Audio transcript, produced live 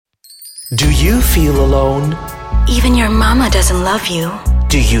Do you feel alone? Even your mama doesn't love you.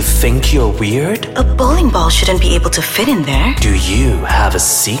 Do you think you're weird? A bowling ball shouldn't be able to fit in there. Do you have a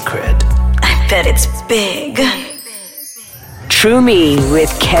secret? I bet it's big. True Me with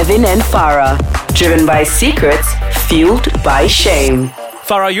Kevin and Farah. Driven by secrets, fueled by shame.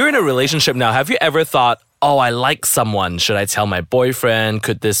 Farah, you're in a relationship now. Have you ever thought, oh, I like someone. Should I tell my boyfriend?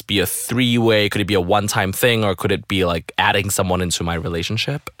 Could this be a three-way? Could it be a one-time thing? Or could it be like adding someone into my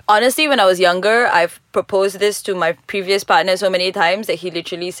relationship? Honestly, when I was younger, I've proposed this to my previous partner so many times that he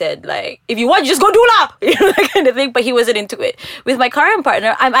literally said, like, if you want, just go do lah! You know, that kind of thing. But he wasn't into it. With my current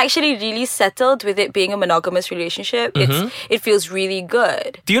partner, I'm actually really settled with it being a monogamous relationship. It feels really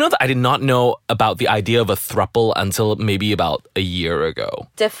good. Do you know that I did not know about the idea of a throuple until maybe about a year ago?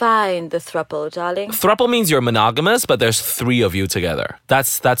 Define the throuple, darling. Throuple means you're monogamous, but there's three of you together.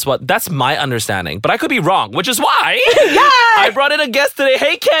 That's my understanding. But I could be wrong, which is why I brought in a guest today.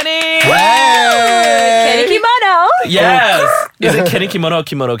 Hey, Kenny! Kenny Kimono. Yes. Is it Kenny Kimono or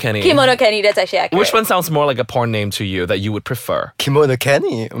Kimono Kenny? Kimono Kenny, that's actually accurate. Which one sounds more like a porn name to you that you would prefer? Kimono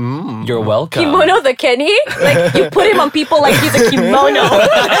Kenny. You're welcome. Kimono the Kenny? Like, you put him on people like he's a kimono.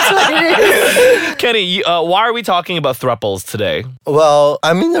 That's what it is. Kenny, why are we talking about thruples today? Well,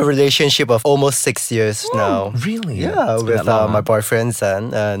 I'm in a relationship of almost 6 years now. Really? Yeah, It's been with that long, my boyfriend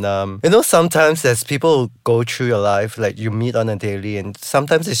Zen. And sometimes as people go through your life, like you meet on a daily, and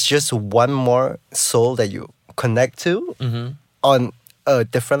sometimes it's just one more soul that you connect to on a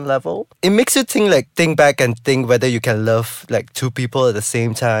different level. It makes you think back and think whether you can love like two people at the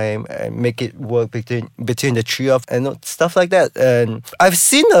same time and make it work between the three of and stuff like that. And I've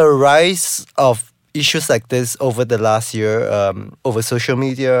seen a rise of issues like this over the last year, over social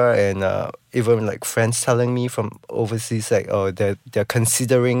media, and even like friends telling me from overseas, like, oh, they're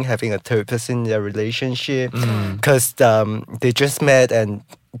considering having a third person in their relationship because they just met and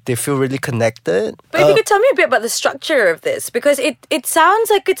they feel really connected. But if you could tell me a bit about the structure of this, because it sounds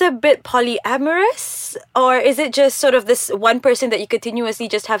like it's a bit polyamorous, or is it just sort of this one person that you continuously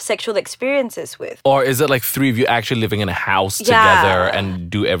just have sexual experiences with? Or is it like three of you actually living in a house together and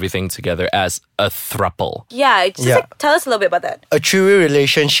do everything together as a throuple? Yeah, like, tell us a little bit about that. A three-way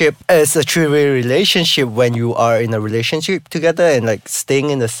relationship is a three-way relationship when you are in a relationship together and like staying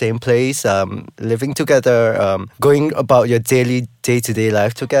in the same place, living together, going about your daily day-to-day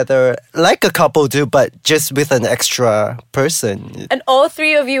life together like a couple do, but just with an extra person. And all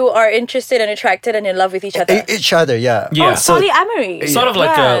three of you are interested and attracted and in love with each other. Each other, yeah. Oh, polyamory. Sort of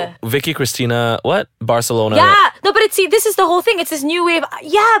like a Vicky Cristina, Barcelona. Yeah, no, but this is the whole thing. It's this new wave.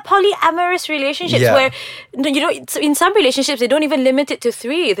 Yeah, polyamorous relationships where, you know, in some relationships, they don't even limit it to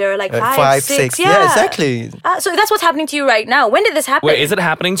three. There are like five, six. Yeah, exactly. So that's what's happening to you right now. When did this happen? Wait, is it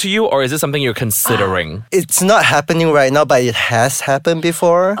happening to you or is it something you're considering? It's not happening right now, but it has happened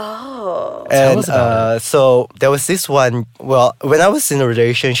before. Oh. And Tell us about it. So there was this one, well, when I was in a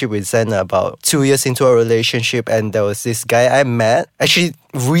relationship with Zen about 2 years into a relationship, and there was this guy I met. Actually,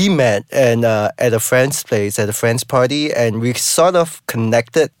 we met and at a friend's place, at a friend's party, and we sort of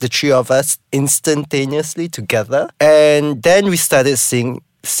connected, the three of us, instantaneously together. And then we started seeing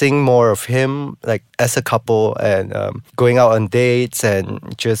more of him, like as a couple, and going out on dates and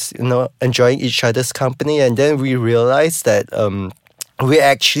just, you know, enjoying each other's company. And then we realized that we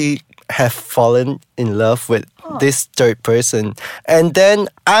actually have fallen in love with this third person. And then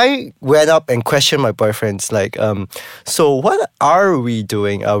I went up and questioned my boyfriends, like, so what are we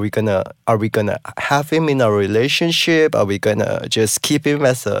doing? Are we gonna have him in our relationship? Are we gonna just keep him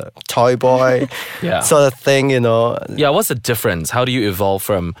as a toy boy? Sort of thing, you know? Yeah, what's the difference? How do you evolve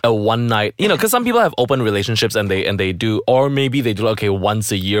from a one night, you know, because some people have open relationships and they do, or maybe they do, okay,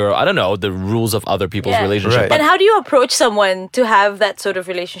 once a year, I don't know, the rules of other people's relationship. Right. But And how do you approach someone to have that sort of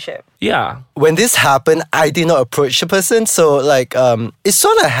relationship? yeah. When this happened, I did not approach the person. So like, it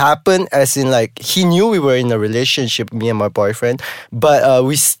sort of happened as in like, he knew we were in a relationship, me and my boyfriend, but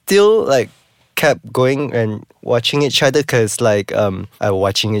we still like kept going and watching each other because like,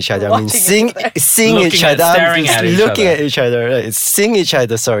 watching each other, I mean, seeing each other, staring at each looking other. at each other, right? Seeing each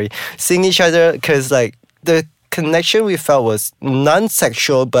other because like the connection we felt was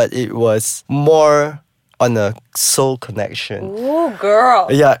non-sexual, but it was more on a soul connection. Ooh, girl.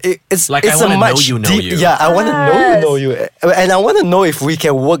 Yeah, it's Like, it's I a wanna know much you know deep. you. Yeah, I want to know you, and I want to know if we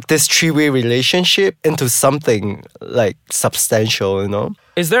can work this three-way relationship into something like substantial. You know.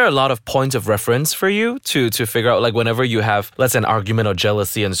 Is there a lot of points of reference for you to figure out, like, whenever you have, let's say, an argument or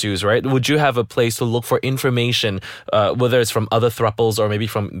jealousy ensues, right? Would you have a place to look for information, whether it's from other thruples or maybe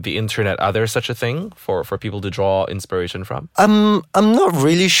from the internet? Are there such a thing for people to draw inspiration from? I'm not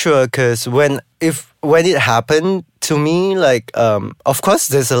really sure because when it happened to me, like, of course,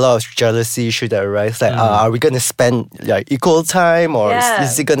 there's a lot of jealousy issue that arise. Like, are we gonna spend like equal time, or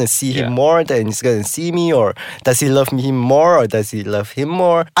is he gonna see him more than he's gonna see me, or does he love me more, or does he love him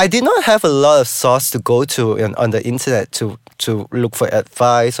more? I did not have a lot of source to go to on the internet to look for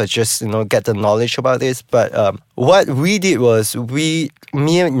advice or just get the knowledge about this. But what we did was me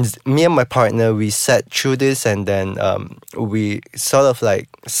and my partner, we sat through this, and then we sort of like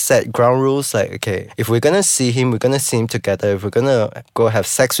set ground rules. Like, okay, if we're gonna see him, we're gonna see him together. If we're gonna go have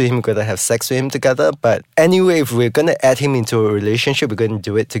sex with him, we're gonna have sex with him together. But anyway, if we're gonna add him into a relationship, we're gonna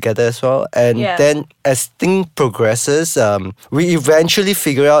do it together as well. And then as things progresses, we eventually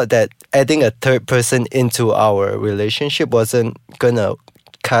figure out that adding a third person into our relationship wasn't gonna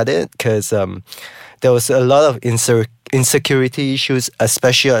cut it, because there was a lot of insecurity issues,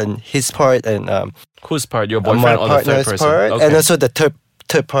 especially on his part and whose part? Your boyfriend my or the third partner's person? part, Okay. and also the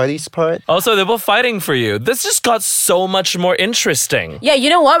third party's part. Also, they were fighting for you. This just got so much more interesting. Yeah, you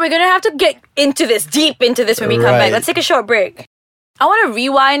know what? We're gonna have to get into this, deep into this when we come back. Right. Let's take a short break. I want to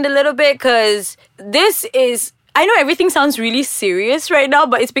rewind a little bit because this is... I know everything sounds really serious right now,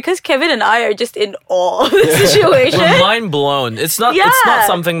 but it's because Kevin and I are just in awe of the situation. We're mind blown. It's not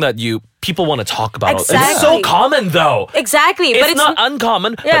something that people want to talk about. It's so Exactly. common though. Exactly. It's not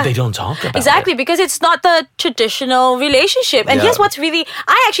uncommon, but they don't talk about Exactly, it. because it's not the traditional relationship. And here's what's really...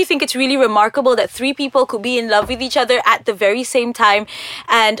 I actually think it's really remarkable that three people could be in love with each other at the very same time.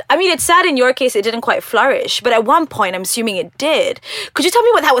 And I mean, it's sad in your case it didn't quite flourish, but at one point I'm assuming it did. Could you tell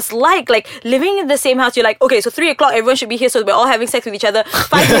me what that was like? Like, living in the same house, you're like, okay, so 3 o'clock everyone should be here, so we're all having sex with each other.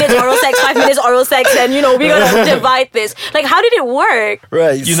 5 minutes oral sex, 5 minutes oral sex, and we gotta divide this. Like, how did it work?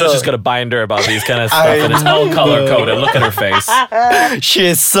 Right. You know she's got a binder about these kind of stuff, and it's all color-coded. Look at her face. She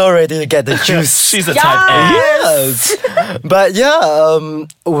is so ready to get the juice. She's a type A. Yes. But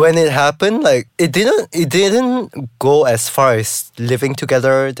when it happened, like it didn't go as far as living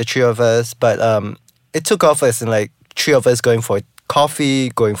together, the three of us, but it took off as in like three of us going for coffee,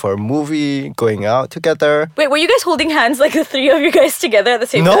 going for a movie, going out together. Wait, were you guys holding hands, like the three of you guys together at the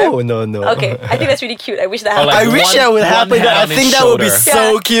same time? No. Okay, I think that's really cute. I wish that happened. like I wish that would one happen. hand I on think each that would be shoulder.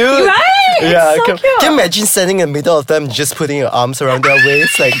 so cute. Right? Yeah, It's so cute. can you imagine standing in the middle of them, just putting your arms around their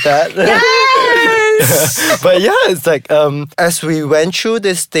waist like that? Yes! But it's like as we went through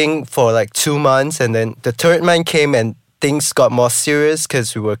this thing for like 2 months, and then the third man came and things got more serious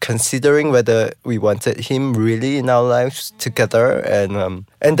because we were considering whether we wanted him really in our lives together,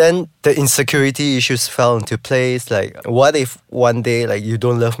 and then the insecurity issues fell into place. Like, what if one day like you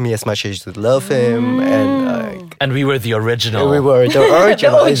don't love me as much as you love him, And we were the original. we were the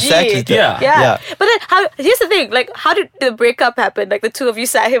original, OG. exactly. Yeah. But then here's the thing, like, how did the breakup happen? Like, the two of you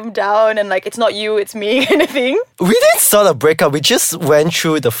sat him down and like, it's not you, it's me kind of thing? We didn't sort of break up. We just went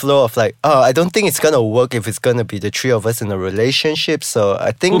through the flow of like, I don't think it's gonna work if it's gonna be the three of us in a relationship. So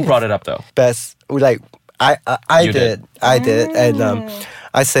I think Who brought it up though? best, like I You did, and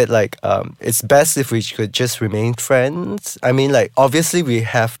I said like it's best if we could just remain friends. I mean, like, obviously we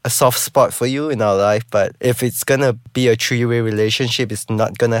have a soft spot for you in our life, but if it's gonna be a three-way relationship, it's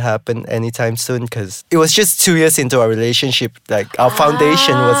not gonna happen anytime soon, because it was just 2 years into our relationship. Like, our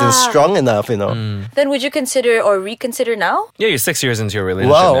foundation wasn't strong enough, Then would you consider or reconsider now? Yeah, you're 6 years into your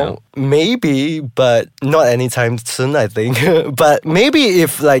relationship now. Well, maybe, but not anytime soon, I think. But maybe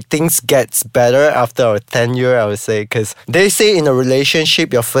if like things gets better after our tenure, I would say, because they say in a relationship,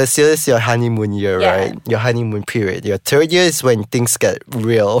 your first year is your honeymoon year, Yeah. right? Your honeymoon period. Your third year is when things get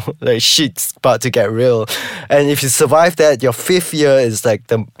real, like shit's about to get real. And if you survive that, your fifth year is like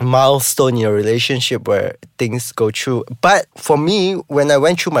the milestone in your relationship where things go through. But for me, when I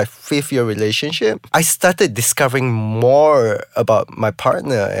went through my fifth year relationship, I started discovering more about my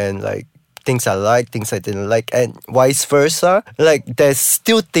partner and like things I like, things I didn't like, and vice versa. Like, there's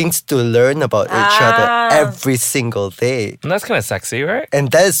still things to learn about each other every single day. And that's kind of sexy, right? And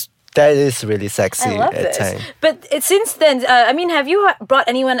that is really sexy I love at this. times. But since then, I mean, have you brought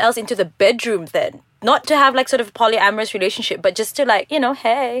anyone else into the bedroom then? Not to have like sort of a polyamorous relationship, but just to like,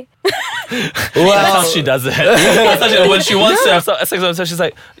 hey. That's how she does it. That's how when she wants to have sex with himself, she's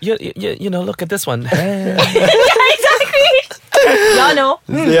like, look at this one. Hey. Yeah, exactly. Y'all know.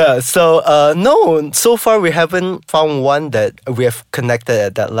 Yeah, so no, so far we haven't found one that we have connected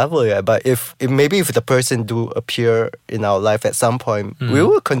at that level yet. But if the person do appear in our life at some point, we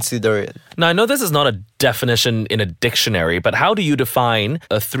will consider it. Now, I know this is not a definition in a dictionary, but how do you define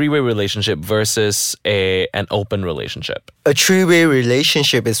a three-way relationship versus an open relationship? A three-way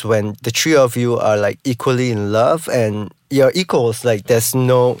relationship is when the three of you are like equally in love, and you're equals. Like there's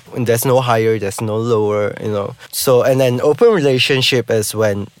no higher, there's no lower, you know. So and then open relationship is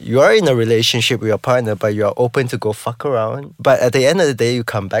when you are in a relationship with your partner, but you're open to go fuck around. But at the end of the day, you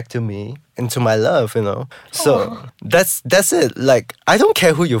come back to me and to my love, you know. So that's it. Like I don't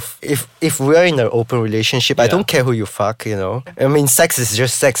care who you if we're in an open relationship, I don't care who you fuck, you know. I mean, sex is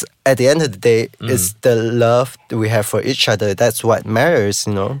just sex. At the end of the day, it's the love that we have for each other. That's what matters,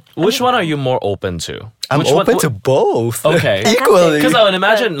 you know. Which one are you more open to? I'm open to both. Okay. Equally. Because I would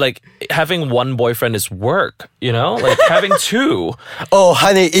imagine like having one boyfriend is work, you know? Like having two. Oh,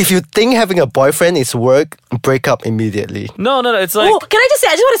 honey, if you think having a boyfriend is work, break up immediately. No, it's like... Oh, can I just say,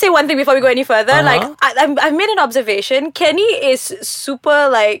 I just want to say one thing before we go any further. Like, I've made an observation. Kenny is super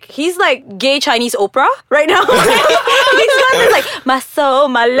like, he's like gay Chinese Oprah right now. He's got this like, my soul,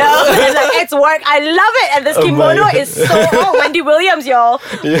 my love, and like, it's work. I love it. And this kimono is so, Wendy Williams, y'all.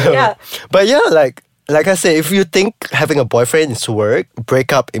 Yeah. But yeah, like I said, if you think having a boyfriend is work,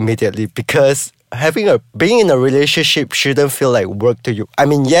 break up immediately because being in a relationship shouldn't feel like work to you. I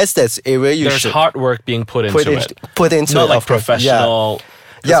mean, yes, there's area there's hard work being put into it. Put into not it, like professional.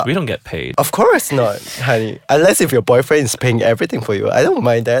 Yeah. We don't get paid. Of course not, honey. Unless if your boyfriend is paying everything for you. I don't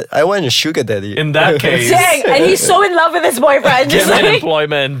mind that. I want a sugar daddy. In that case. Dang, and he's so in love with his boyfriend. Get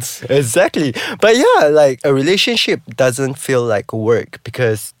unemployment. Exactly. But yeah, like a relationship doesn't feel like work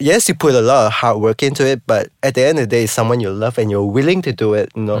because yes, you put a lot of hard work into it, but at the end of the day, it's someone you love and you're willing to do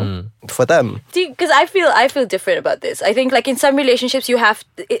it, you know, for them. See, because I feel different about this. I think like in some relationships you have,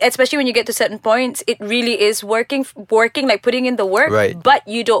 especially when you get to certain points, it really is working, like putting in the work, right. But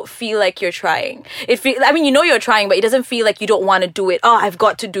you don't feel like you're trying. I mean, you know you're trying, but it doesn't feel like you don't want to do it. Oh, I've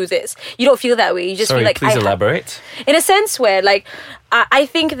got to do this. You don't feel that way. You just feel like... please elaborate. In a sense where like, I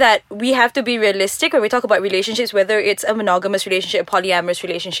think that we have to be realistic when we talk about relationships, whether it's a monogamous relationship, a polyamorous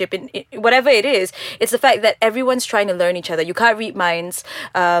relationship, in whatever it is. It's the fact that everyone's trying to learn each other. You can't read minds.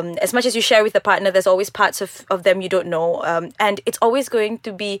 As much as you share with a partner, there's always parts of them you don't know. And it's always going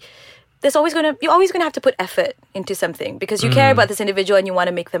to be... you're always going to have to put effort into something because you care about this individual and you want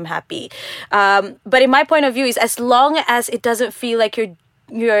to make them happy. But in my point of view is as long as it doesn't feel like you're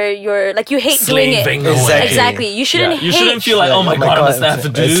like you hate doing it. Slaving away. Exactly. You shouldn't hate. You shouldn't feel like, oh my god, I have to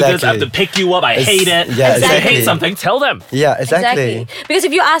do this, I have to pick you up, I hate it. Yeah, If you hate something, tell them. Yeah, exactly. Because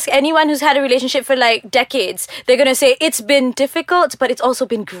if you ask anyone who's had a relationship for like decades, they're going to say it's been difficult, but it's also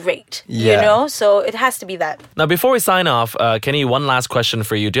been great. Yeah. You know? So it has to be that. Now, before we sign off, Kenny, one last question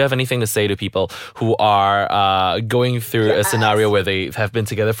for you. Do you have anything to say to people who are going through a scenario where they have been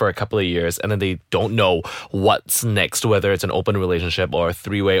together for a couple of years and then they don't know what's next, whether it's an open relationship or a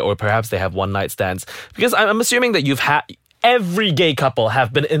three-way or perhaps they have one-night stands? Because I'm assuming that you've had... Every gay couple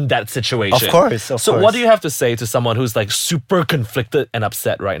have been in that situation. Of course. So what do you have to say to someone who's like super conflicted and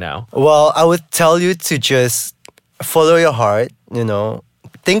upset right now? Well, I would tell you to just follow your heart, you know.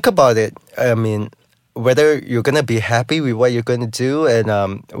 Think about it. I mean, whether you're going to be happy with what you're going to do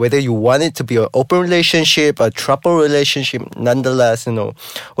and whether you want it to be an open relationship, a throuple relationship, nonetheless, you know,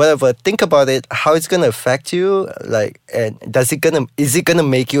 whatever. Think about it, how it's going to affect you, like, and is it going to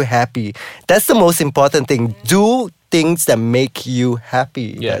make you happy? That's the most important thing. Do things that make you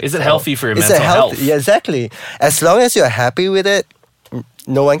happy. Yeah, is it healthy for your mental health? Yeah, exactly. As long as you're happy with it,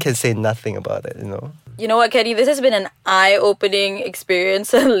 no one can say nothing about it, you know. You know what, Kenny? This has been an eye-opening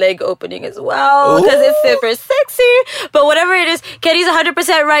experience, a leg-opening as well, because it's super sexy. But whatever it is, Kenny's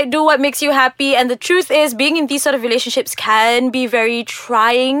 100% right. Do what makes you happy. And the truth is, being in these sort of relationships can be very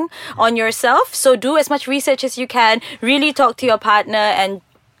trying on yourself. So do as much research as you can. Really talk to your partner and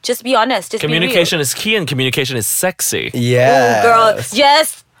just be honest. Just communication is key and communication is sexy. Yeah. Girl,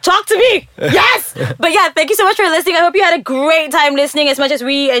 just talk to me. Yes. But yeah, thank you so much for listening. I hope you had a great time listening as much as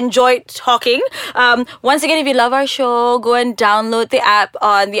we enjoyed talking. Once again, if you love our show, go and download the app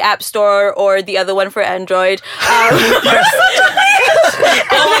on the App Store or the other one for Android.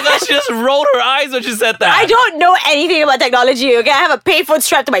 Oh my gosh, she just rolled her eyes when she said that. I don't know anything about technology, okay? I have a payphone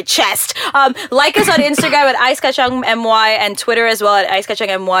strapped to my chest. Like us on Instagram at IceKachangMY and Twitter as well at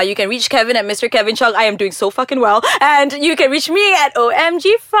IceKachangMY. You can reach Kevin at Mr. Kevin Chung. I am doing so fucking well. And you can reach me at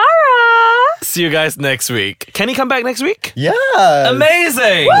OMG Farah. See you guys next week. Can he come back next week? Yeah.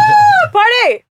 Amazing. Woo! Party!